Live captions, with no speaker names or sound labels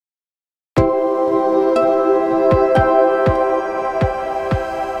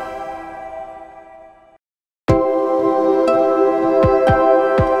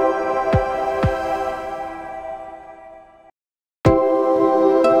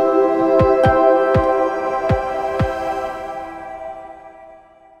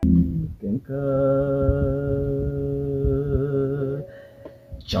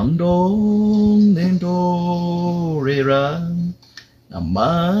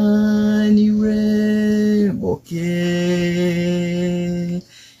manyire boke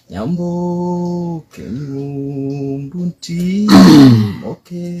nyambo kenyumbunti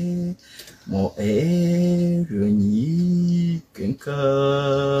moke mo erenyi kenka.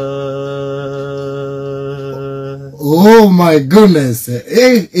 Oh my goodness.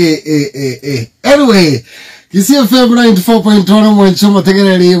 Anyway, Kisi FM 94.1 mwenchuma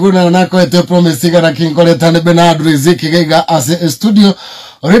tegereli guna nako ete promisiga na kinkole tane Benard Riziki gaiga ase studio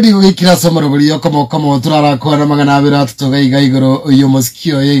already wikira somero buli kama turara ko na magana abira tutoga igoro yo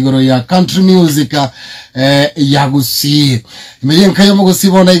musikio ya igoro ya country music ya gusi imeyen kayo mugusi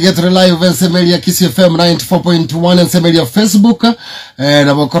bona igetre live ensemelia Kisi FM 94.1 ensemelia Facebook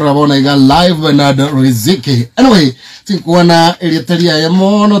na bokora bona iga live Benard Riziki. Anyway, tinkuona eliteria ya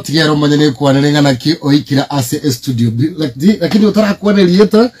mono tigero manyane kuanelenga na ki oikira ase studio lakini utara kuona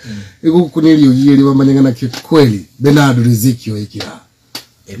elieta igukuniri yiri bamanyanga na ki kweli Benard Riziki oikira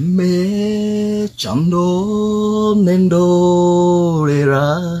eme chando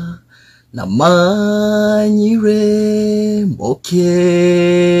nendorera na manyire mboke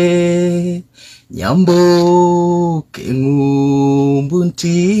nyambo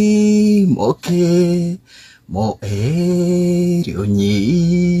kengumbunti moke mo erionyi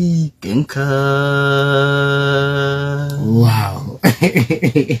kenka. Wow.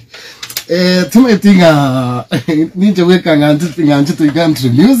 Tumetinga ninje weka nganti tu country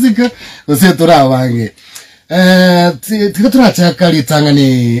music osetora wange tikatura chakali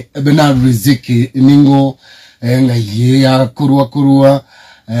tangani Benard Riziki ningo ngaye ya kurua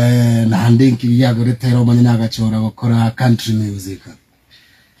na handinki ya goretero manyina gachora gukora country music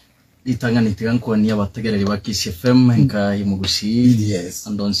itangani tigankwania bategereri ba Kisi FM nka imugushi. Yes,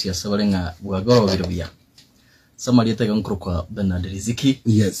 andonsi asabarenga bwagoro birubya samari tegankuru kwa Benard Riziki.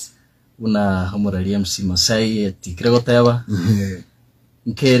 yes, una homorali Msanii tikirego yaba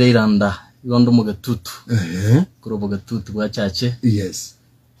nkere iranda igondo mu gatutu kurobo gatutu bwa chache. yes,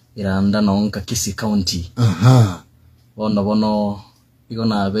 iranda nonka Kisi County bono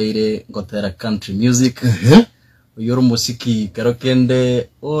igona abeire ngotera country music uyoro musiki kerokende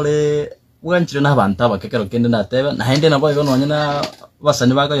ore wanchire na banta bakekero kende na tebe na hende nabo igono nyina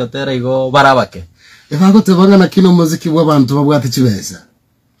basani baka yotera igo barabake ebagote bangana kino muziki bw'abantu babwate kibeza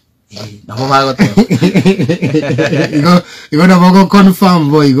nabo bagote igo nabo confirm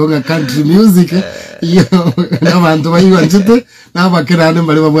boy igo nga country music iyo n'abantu bayiwanjite n'abakirane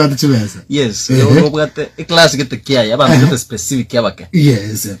bali babwate kibeza. Yes, yo bwate class gitekia yabantu specific yabake.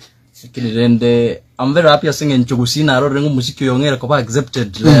 Yes, kinirende I'm very happy singing nchugusina aro rengo musiki yongera ko ba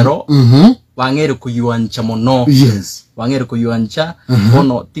accepted lero wangere kuyuancha mono. Yes, wangere kuyuancha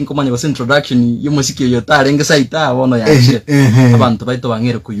bono tinko manye was introduction yumusiki yo tarenge saita bono yaje abantu baito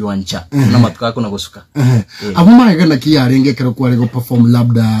wangere kuyuancha na matuka ko nagosuka abuma igana kiyarenge kero kware go perform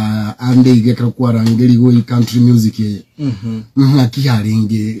labda ande igekero kwara ngeri go country music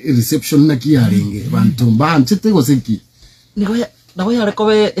akiyarenge reception na kiyarenge bantu banchite go siki nigoya nawe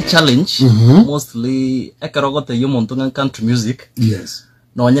yarekobe a challenge mostly ekarogote yumontunga country music. Yes,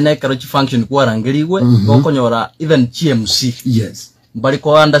 no nyene ekaro chi function kwa rangerigwe gokonyora even GMC. Yes, mbali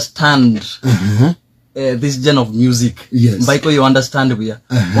ko understand this genre of music. Yes, mbali ko you understand bia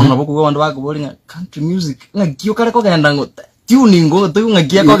bona boku go wandu bakubolinga country music ngakio kare ko genda ngo tuning go to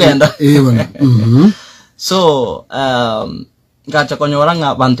ngakia ko genda so ngacha konyora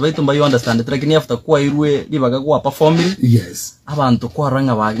nga bantu baitu mbayo understand lakini after kwa irwe libaga kwa performing. Yes, abantu kwa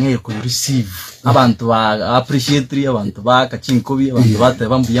ranga bagenge ko receive abantu ba appreciate abantu ba kachinkobi abantu bate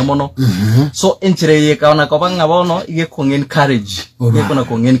bambuya mono so enchireye kaona ko banga bono ige ko encourage ige ko na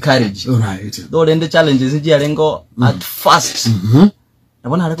ko encourage. Alright, do the challenges nji alengo at first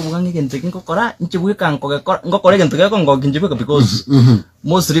nabona ariko bugange gente nkokora nchibuke kanko ngokore gente ko ngokinjibuka because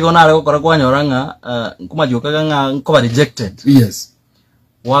mostly gona ariko kora kwa nyoranga kumajuka nga ko rejected. Yes,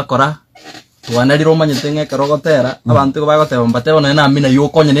 wakora tuanariro manyetenge karogotera abantu ko bagoteba mbatebo na amina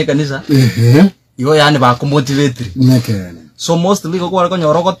yokonye ne kanisa igo yani ba ku motivate nekene so mostly ko kwa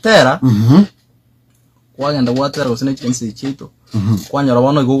nyorogotera kwagenda gwatera usine chense chito kwanyora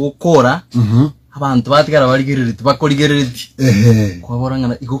bono igo gukora abantu batigara barigiriti bakorigiriti kwa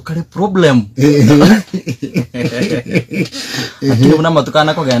boranga igo kare problem akini buna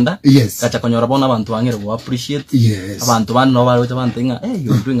matukana ko genda kacha konyora bona abantu bangere go appreciate abantu bandi no bari bantenga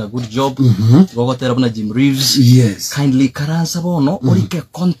you're doing a good job go tera bona Jim Reeves kindly karansa bono orike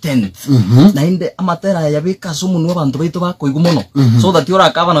content na inde amatera yabika so munu abantu baito bako igumono so that yora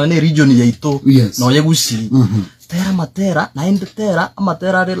akaba na ne region yaito no yegusi tera matera na inde tera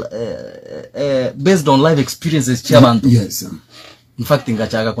amatera based on life experiences chabantu in fact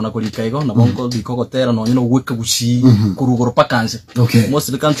ngachaga kuna kulika igo na bongo dikogotera no nyino gwika bushi kurugoro pakanse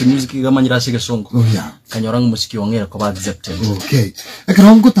most the country music gamanyira shige songo kanyoranga musiki ongera ko ba accepted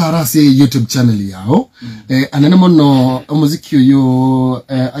ekero ngutara se YouTube channel yao anene mono umuziki uyu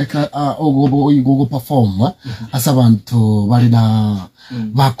ogobo perform asabantu barida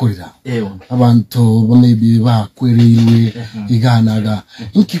bakorira abantu bonebi bakwiriwe iganaga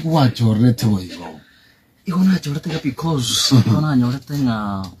nkikuwachorete boigo igona chorete because igona nyorete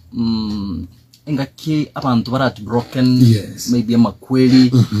nga engaki abantu barati broken maybe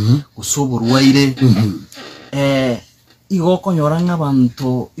amakweli kusoburwaire igo konyoranga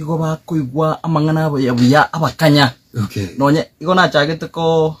abantu igo bakoigwa amangana ya abakanya nonye igo nachagete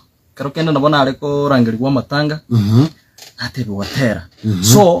ko karokenda nabona ariko rangirwa matanga atebe watera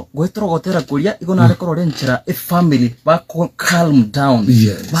so gwetro gotera kulia igo nareko rorenchera a family ba calm down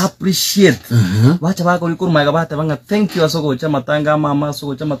ba appreciate bacha ba kuri kuruma bate banga thank you asogo cha matanga mama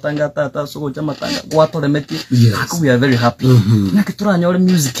sogo cha matanga tata sogo cha matanga gwatore meti we are very happy nakitura nyore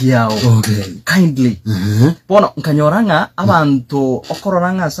music yao kindly bona nkanyoranga abantu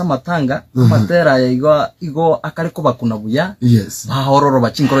okororanga sa matanga matera igo akariko bakuna buya ba hororo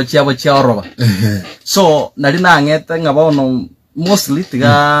bachinkoro chiabo chiaoroba so nalina ngete ngaba no mostly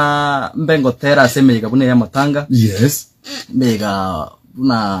tiga mbengo tera semega bune ya matanga mega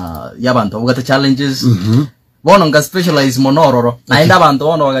na yabantu bugata challenges bono nga specialize monororo naenda abantu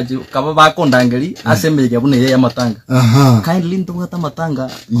bono bagaji kaba bakondangeli asemega bune ya matanga kindly ntugata matanga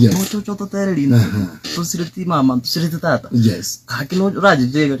no chocho tereri to siriti mama to siriti tata kakilo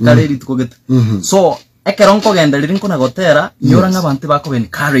raje kareri tukogeta so ekeronko genda lirinko na gotera nyoranga abantu bako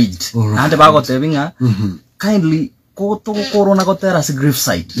encouraged ande bagotebinga kindly koto corona gotera as grave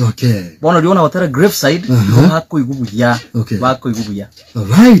side bono liona gotera grave side bako igubuya bako igubuya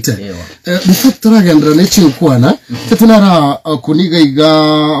right bifotara gendra nechikwana tetunara kuniga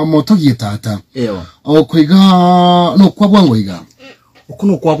iga motogi tata okuiga no kwabwango iga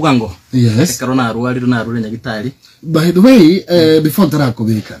okuno kwabwango ekarona aruari na arure nyagitari by the way before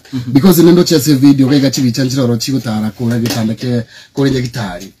tarakobeka because nendo chese video kaiga chibi chanchira ro chigutara ko gitandake ko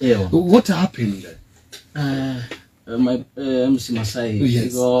nyagitari what happened my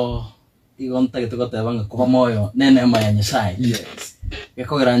Msanii igo ntagete gotebanga kuba moyo nene maya nyesai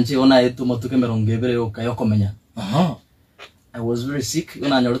yakogera nje ona etu motuke merongevere ukayokomenya I was very sick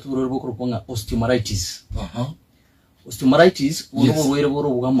ona nyorete buru bukuruponga osteomyelitis osteomyelitis urubo rwere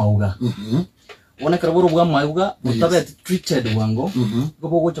buru bwamauga ona karaburu bwamauga butabete treated wango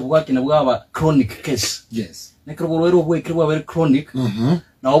gobo gocha bwakina bwaba chronic case nekarburu rwere bwekirwa very chronic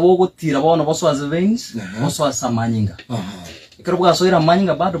na obo gutira bono boswaze veins boswaze amanyinga ikarubwa soira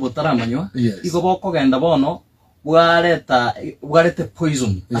amanyinga bado botaramanywa igo bokogenda bono bwarete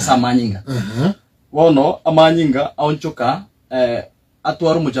poison asa amanyinga bono amanyinga aonchoka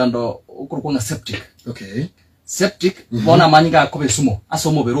atwaru mujando ukurukonga septic bono amanyinga akobe sumo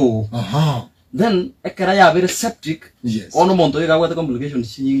asomo beru then ekera ya very septic ono monto iga gwate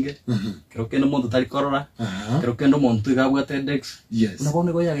complications nyinge kero kendo monto tari korora kero kendo monto iga gwate dex una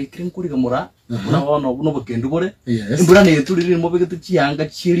bone go ya ikrinkuri gamura una bono no bokendu bore imbura ne turiri mo begete chianga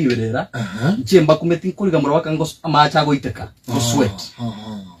chiriberera chemba kumeti kuri gamura wakango amacha go iteka sweat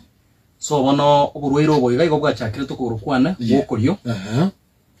so bono oburwiro bo iga igobwa chakire to kurukwana wokorio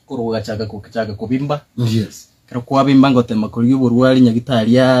kuruga chaka kubimba kero kwabimba ngotema kuri uburwari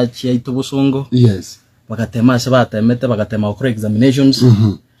nyagitari ya chiaito busongo bagatema se batemete bagatema okora examinations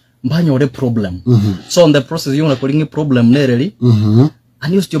mbanyore problem so on the process you na problem nereli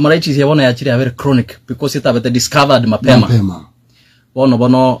and osteomyelitis yabona yachiri very chronic because it have discovered mapema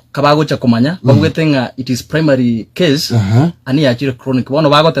bono kabago cha kumanya bagugetenga it is primary case ani yachiri chronic bono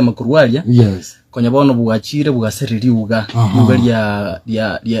bagotema kurwaria konya bono bugachire bugaseriri uga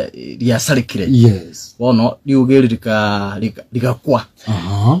ya sarikire bono liugerika kwa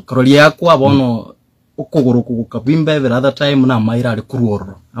korolia yakwa bono ukuguru kukabimba every other time na maira ali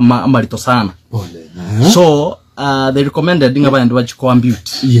kuruoro amarito sana so they recommended dinga bandu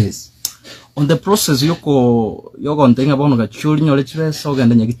bachikwambute on the process yoko ntenga bono gachuri nyole chiresa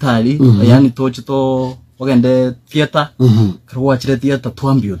ogenda nyagitari yani tochito ogende theater kruwa chire theater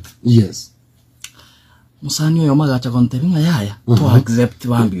twambute Msanii yo magacha kontebinga yaya to accept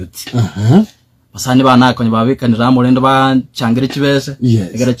wambute Msanii bana konye babikanira murendo ba changire chibese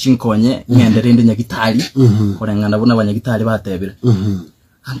egera chinkonye ngenderinde nyagitari korengana buna banyagitari batebire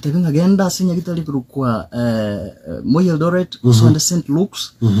antebinga genda sinyagitari kurukwa Moyo Eldoret usonde St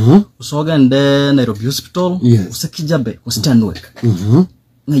Luke's usogende Nairobi Hospital usakijabe Stanwick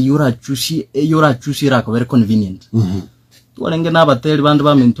na yura chushi ra ko very convenient twarenge n'abateri bandi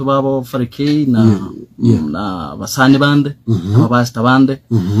bamintu babo farike na basani bande abasta bande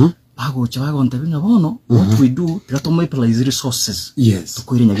bagocha bagonte binga bono what we do to mobilize resources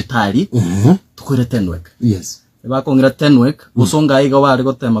tukwire nyagitari tukwire tenwek bakongira tenwek usonga iga wari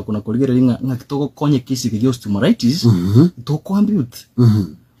gotema kuna kuligere nga kitoko konye kisi kigyo osteomeritis to compute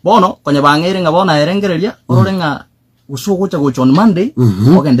bono konye bangere nga bona erengereria ororenga usugocha gocha on Monday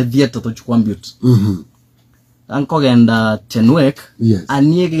ogende theater to compute ankogenda tenwek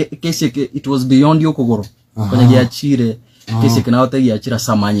anie kesi it was beyond yokogoro konye giachire kesi kana otegi achira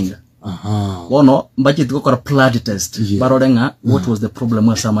samanyinga bono budget gukora blood test barorenga what was the problem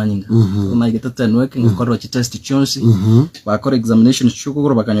with samanyinga na geta tenwek ngakora test chonsi bakora examination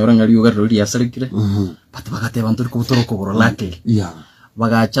chukugoro bakanyorenga liyo garuri yasalikire but bagate bantu kubutoro kogoro lake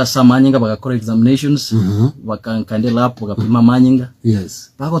bagacha samanyinga bagakora examinations bakankande lab bagapima manyinga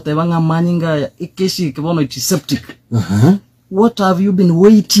bagote banga manyinga ikesi kibono it septic what have you been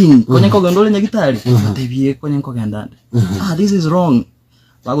waiting konye kogondole nyagitari batebie konye kogandande this is wrong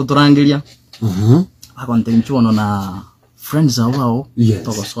baguturangiria bagonte nchuono na friends awao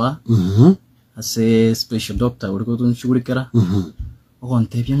togoswa ase special doctor uriko tunshugurikira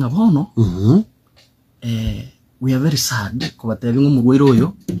ogonte byanga bono we are very sad kubatebi ngumurwairo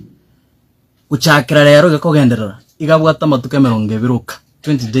oyo kuchakira rero gakogenderera igabwata matuke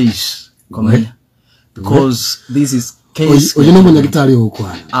 20 days komenya because this is case oyo no munyagitari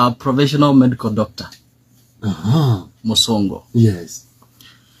okwa a professional medical doctor Musongo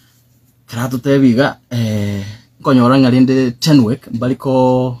Krato tebiga konyoranga rinde tenwek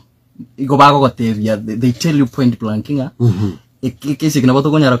baliko igo bago gotebia they tell you point blankinga ikisi kina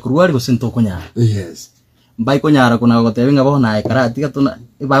boto konyara kurwari gosinto konyara bai konyara kuna gotebinga bona ikarati gatuna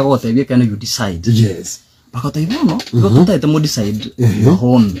bago gotebia kana you decide bago tebia no igo tutete mo decide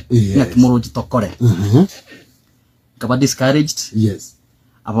hon yakimoro jitokore kaba discouraged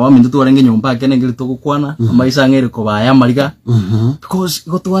aba mindu tuwarenge nyomba kene ngiri tokukwana amaisa ngere ko baya mariga because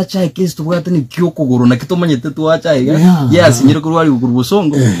igo tuwacha ikesi tubwate ni kyokuguru na kitomanyete tuwacha iga nyire kurwari uguru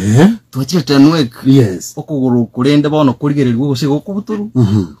busongo tuwachire tenwek okuguru kurende bono kurigererwa gusigo kubuturu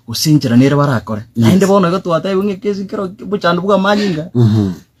gusinjira nere barakore inde bono igo tuwata ibinge kesi kero buchandu bwa manyinga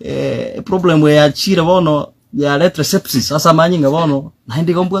problem we achire bono ya letre sepsis asa manyinga bono na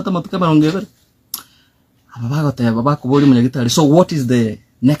inde gombwata matuka 20 ababagote babakubuli munyagitari so what is the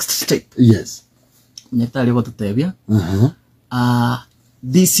next step nyagitari boto tebia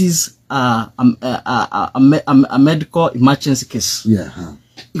this is a medical emergency case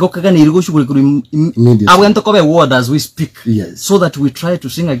iko kaga ni irigo shuguri kuri awento kobe word as we speak so that we try to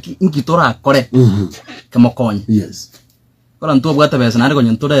sing inkitora akore kamokonye kora ntu bwata besa nari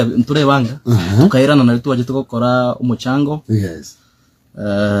konye nture banga tukairana na litwaje tukokora umuchango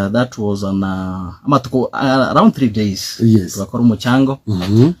that was on around 3 days tukakora umuchango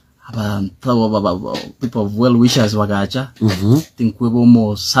people of well wishers wagacha tinkwebo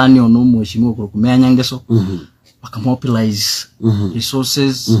mo sanyo no mweshimo kurukumenya ngeso bakamobilize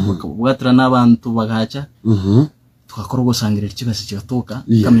resources bakabwatira n'abantu bagacha tukakora gusangirira kibase cyatoka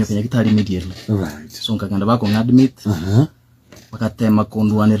kamyo kanya gitari immediately so nkaganda bako admit bakatema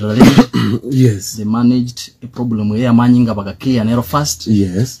kondwanira they managed a problem ya manyinga bagakia nero fast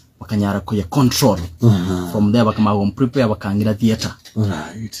bakanyara ko ya control from there bakama prepare bakangira theater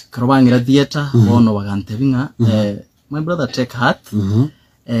karobangira theater bono bagantebinga my brother take heart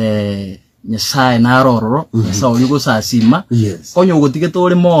nyasaye narororo nyasaye yugo sasima konyo gutike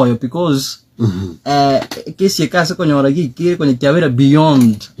tole moyo because kesi kase konyora giki konye kyabera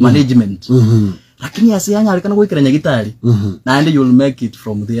beyond management lakini asiyanya alikana kuikira nyagitari na and you'll make it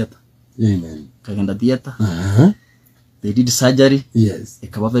from theater kagenda theater they did surgery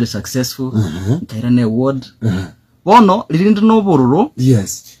ikaba very successful kairane award bono lirinde no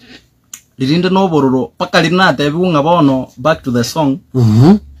bororo paka lirina tebunga bono back to the song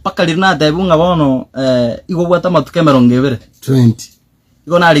paka lirina tebunga bono igo bwata matuke 20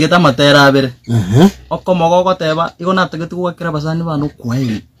 igo na ligeta matera abere okomogo goteba igo na tegete gwakira basani bano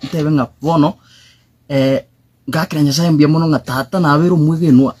kwai tebenga bono ngakira nyasaye mbia muno ngatata na abero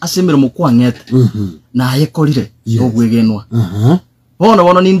mwegenwa asemere mukwangete na yekorire ogwegenwa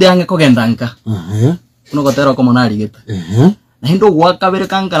bono ninde ange kogendanka uno gotera ko monari geta na hindo gwakabere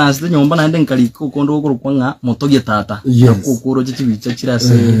kankana site nyomba na ndenge kondo oguru kwanga motogie tata kokoro chibicha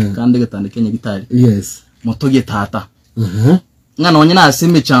chirase kandi getande kenye gitari motogie tata ngana onyina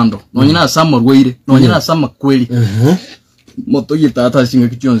aseme chando onyina asama rweire onyina asama kweli motogie tata singa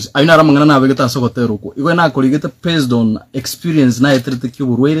kichonzi ayina ramangana na begeta sokotero ko igo na koligeta based on experience na etrete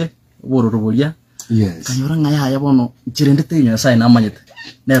kyuburweire bororobolia kanyora ngaya ya bono chirende te nya sai na manyete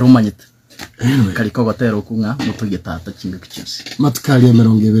na rumanyete kaliko gotero kunga mutuge tata chinga kichose matukali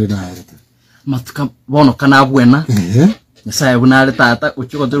meronge na arete matuka bono kana bwena Nyasaye bunale tata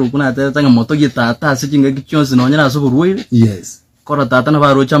uchuko tero kuna tata mutuge tata chinga kichose no nyara so burwire yes kora tata na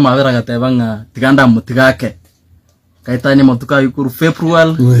barocha mabera gatebanga tiganda mutigake kaitani mutuka yukuru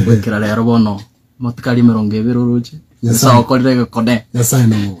February wekira lero bono matukali meronge ruche Nyasaye okorire kone Nyasaye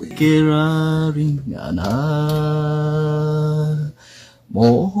no muwe kiraringana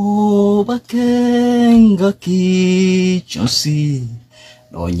mo bakenga kichonsi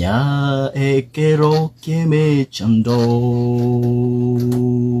nonya ekero keme chando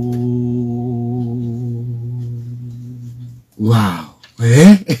wow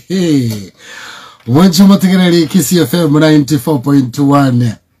Wancho mategereri Kisi FM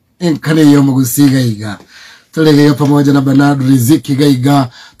 94.1 enkane yo mugusiga iga Tulege pamoja na Benard Riziki gaiga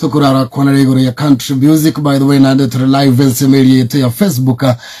tukurara kona regoro ya country music by the way nande to live ensemble yetu ya Facebook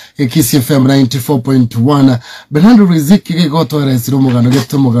Kisi FM 94.1 Benard Riziki gaiga to resiro mugano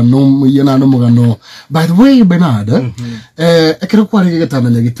geto mugano yana no mugano by the way Benard ekero kwari getana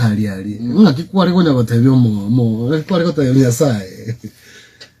nya gitari ari ngaki kwari gonya gotebyo mo kwari gotebyo ya sae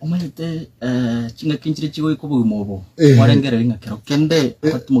Omayete chinga kinchire chigo ikobo mobo warengere ngakero kende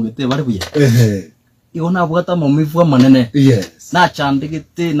atumugete bari buye Igona bugata momifu manene yes na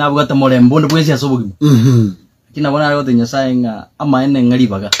chandigite na bugata morembo ndo bwezi asobugima kina bona ayo Nyasaye nga amaene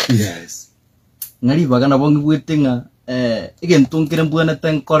ngalibaga yes ngalibaga na bongi bwetenga igentungire mbwana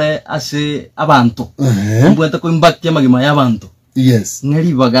tenkore ase abantu mbwata ko impact ya magima y'abantu yes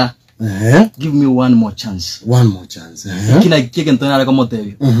ngalibaga give me one more chance kina kigentona ara ko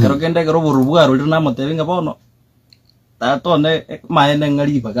motebi kero kende kero burubuga ro na motebi nga bono tato ne maene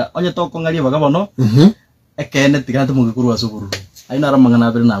ngalibaga onye toko ngalibaga bono ekene tigante mugikuru asuburu aina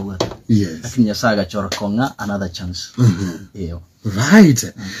ramangana bere na bwa yes akinya saga chora konga another chance iyo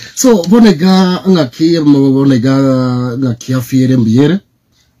right so bonega ngaki bonega ngaki afiere mbiere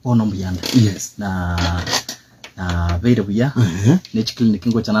bono mbiyanda yes na bere buya ne clinic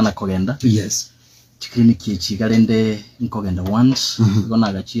ngo chanana kogenda yes clinic chigarende nkogenda once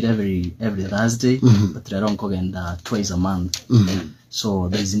gonna gachira every Thursday but I don't kogenda twice a month so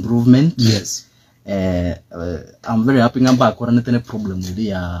there is improvement yes I'm very happy ngamba ko rane tene problem ndi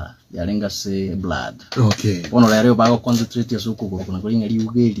ya lenga se blood okay ono lero ba concentrate yaso ko kuna ko ngari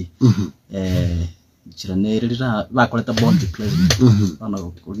ugeli chiranera ba koleta bond replacement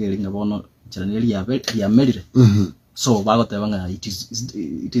ono ko ngeli ngabono chiranera ya merire so bago tebanga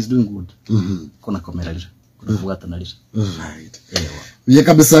it is doing good kuna komerera kuna bugatanarira right ye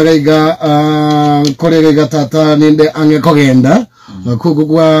kabisa gaiga korega gatata ninde ange kogenda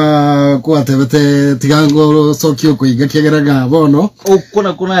kwa tebete tigango sokyo kuiga kigeraga bono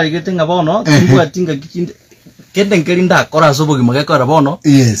kuna arigetenga bono tingwa tinga kikinde kende ngelinda kora sobogi magakora bono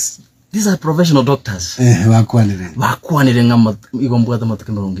yes these are professional doctors bakwanire ngama igombwata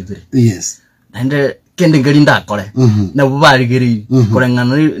matukendongizire yes and kende ngelinda kore na bubarigeri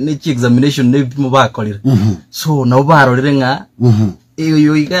korengana ni examination ne mubakorira so na bubarorire nga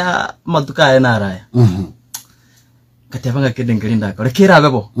iyo iga matuka ena araya katebanga kende ngelinda kore kira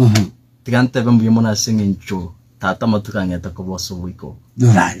bebo tigante bembu yemona singincho tata matuka ngeta ko boso wiko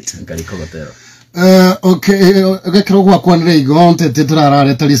right ngariko gotero okay gakiro kwa kwanire igonte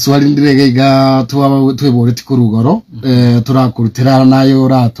teturarare tari swali ndirege iga twebore tikurugoro turakurutira nayo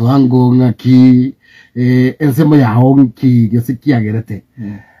ratu hango ngaki ensemo yaho nki gesikiagerete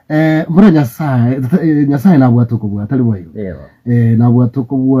bura nyasaye nabwato kubwa tari boyo nabwato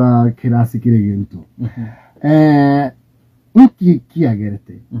kubwa kirasi kiregento nki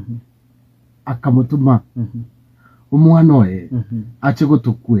kiagerete akamutuma umwana we ache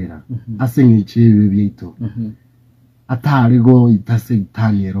gutukwera asengichiwe byito atarigo itase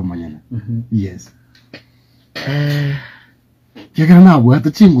itaniero manyana yes Kigera nabwo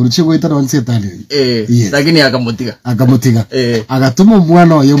atachinguru chigo itaronse itani lakini akamutiga agatuma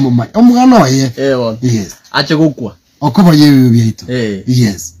umwana we umwana we yes ache gukwa okoba yewe byito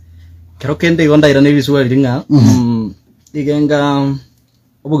yes kero kende gonda ira ne bisuwa ringa igenga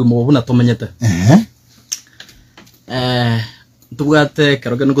obugimo bubuna tomenyete tubwate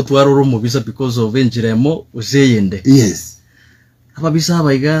kero kene gutwara urumu bisa because of enjiremo uzeyende yes ababisa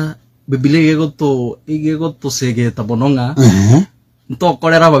abaiga bibile igegoto segeta bononga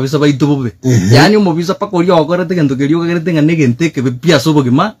ntokorera ababisa baitu bube yani umubisa pakoria okorete gento kerio gerete ngane gente ke bipia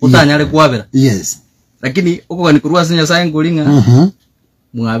sobogima utanyare kwabera yes lakini ukogani kurwa sinya saye ngolinga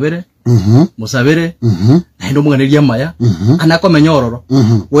mwabere musabere ndo mwaniriya maya anakomenya ororo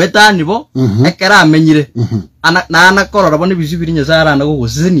weta nibo ekera amenyire na anakorora bone bisubiri nyasara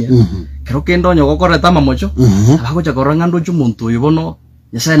ndagugusenia kero kendo nyogokoreta mamocho abagocha koranga ndo cyumuntu uyibono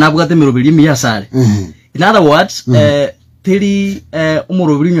nyasaye nabwate mirobirimi ya sare in other words teri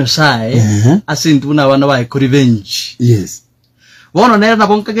umurobirimi nyasaye asintu na bana ba revenge yes bono nera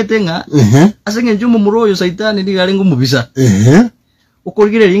nabonka getenga asenge njumu muroyo saitani ndigale ngumubisa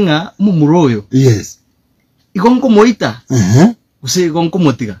ukorigire ringa muroyo yes igonko moita use igonko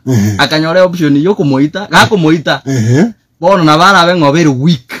motiga akanyore option yo kumoita gako moita bono na bana bengo very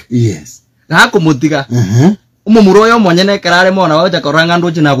weak yes gako motiga muroyo monyene karare mona wacha koranga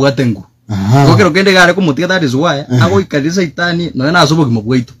ndochi na bwatengu okero kende gare kumutiga that is why ago ikari saitani no na asobo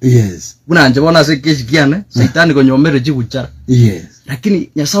kimobwaito yes buna anje bona se keshi kiane saitani konyomere chiguchara yes lakini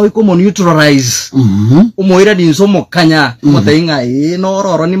nyasawe komo neutralize umoira dinsomo kanya moteinga no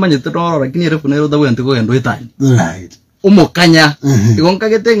roro ni manyete roro lakini refunero da wente ko endo itani right umokanya igonka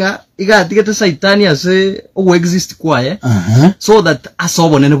getenga igatigete saitani ase o exist kwaye so that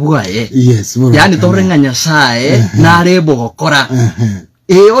asobo nene bwaye yes yani torenga nyasaye na rebo gokora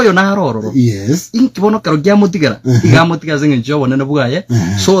oyo na roro yes inkibono karo gya mutigara igamutigara zinge njobo nene bwaye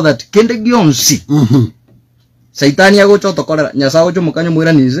so that kende gyonsi saitani yago choto kolera nyasaye cyo mukanyo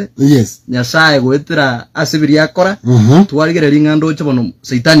mwira nize yes nyasaye gwetira asibiri yakora twarigere ringando chobono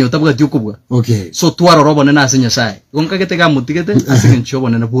saitani otabwa tyukubwa okay so twaroro bone na nyasaye gonka getega mutigete asinge nchobo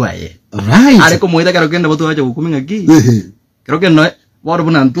nene bwaye right are ko moida karo kende boto acha gukuminga ki karo kendo boro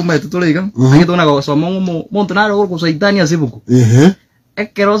buna ntuma etutolega agito na go somo monto na ro ko saitani asibuku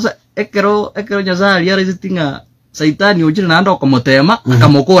ekero nyasaye yari zitinga saitani ojira nando komotema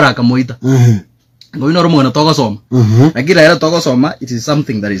akamokora akamoita ngoino romo na togo soma lakini era togo soma it is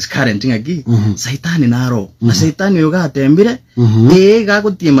something that is current ngaki saitani naro na saitani yoga atembire ga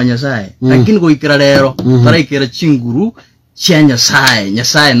kutima nyasaye lakini goikira rero taraikira chinguru cia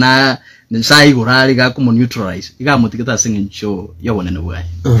nyasaye na nyasaye gorari ga kumo neutralize igamutigeta singencho yabone no bwaye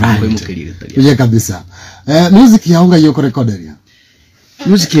mukirire tari ye kabisa music yaunga yoko recorderia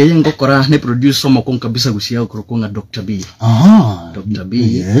music yeye ngokora ne producer moko kabisa gusia kurukunga Dr. B Dr.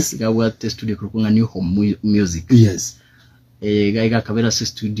 B yes gawa studio kurukunga New Home Music yes gaiga kabera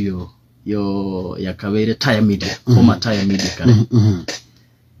studio yo ya kabere Tire Media former Tire Media kare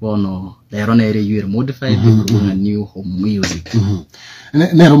bono lero nere you modified kurukunga New Home Music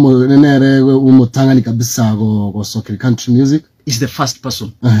nere umutangani kabisa go soccer country music is the first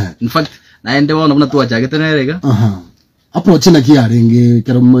person in fact naende bono mna tuwa jagete nerega approach na kia ringi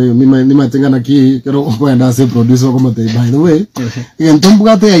kero mima tengana ki kero kwenda se producer como te by the way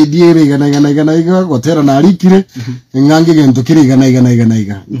ntombuga te idea igana gotera na arikire ngange gento kiri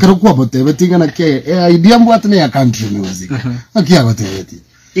igana kero kwa bote betingana ke idea mbwate ne ya country music akia gote beti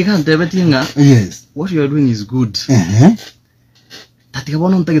igante betinga yes what you are doing is good tatika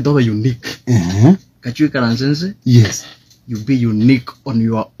bona ntake doba unique kachui karansense yes you be unique on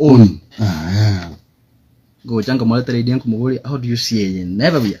your own go changa mala idea kumugori how do you see it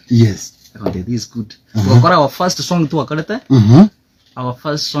never be yes this is good tukakora our first song tu akalete our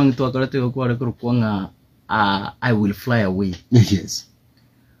first song tu akalete kwa kurukwanga I will fly away yes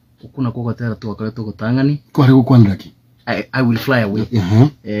ukuna kwa tera tu akalete gutangani kwa gukwandaki I will fly away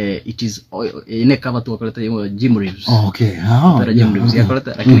it is ine cover tu akalete Jim Reeves okay para Jim Reeves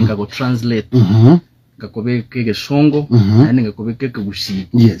akalete lakini ngago translate gakobe kege songo ane gakobe kege gusi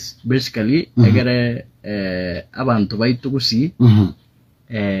yes basically egere abantu baitu gusi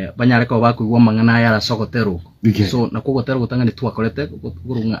banyare ko bakuigwa mangana yara sokotero so nakogotero gutangani tu akorete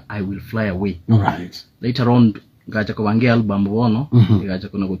gurunga I will fly away right later on gacha ko bange album bono gacha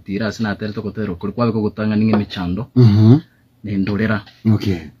ko nagutira sina tere to kotero kuri kwabe ko gutanga ninge michando ne ndorera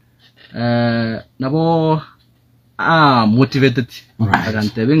okay nabo motivated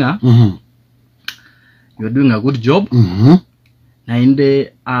agantebenga you're doing a good job na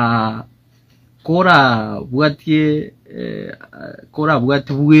inde kora buatie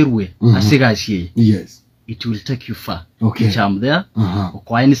buerwe asigasie yes it will take you far okay I'm there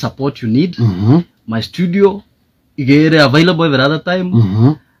for any support you need my studio igere available every other time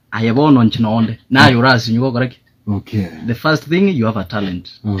I have on chinonde na yorasi nyuko koraki okay the first thing you have a talent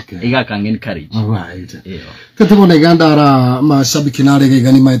okay iga can encourage all right katibona igandara mashabiki nare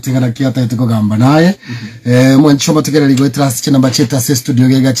gani maitingana kiata itiko gamba naye mwanchoma tugereri go trust chamba cheta se studio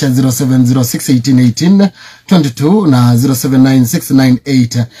gega cha 0706181822 na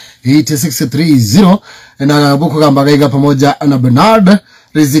 0796988630 na buko gamba gega pamoja na Benard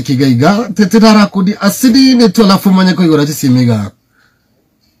Riziki gaiga tetera kudi asidi ni tu alafu manya ko igora chisimiga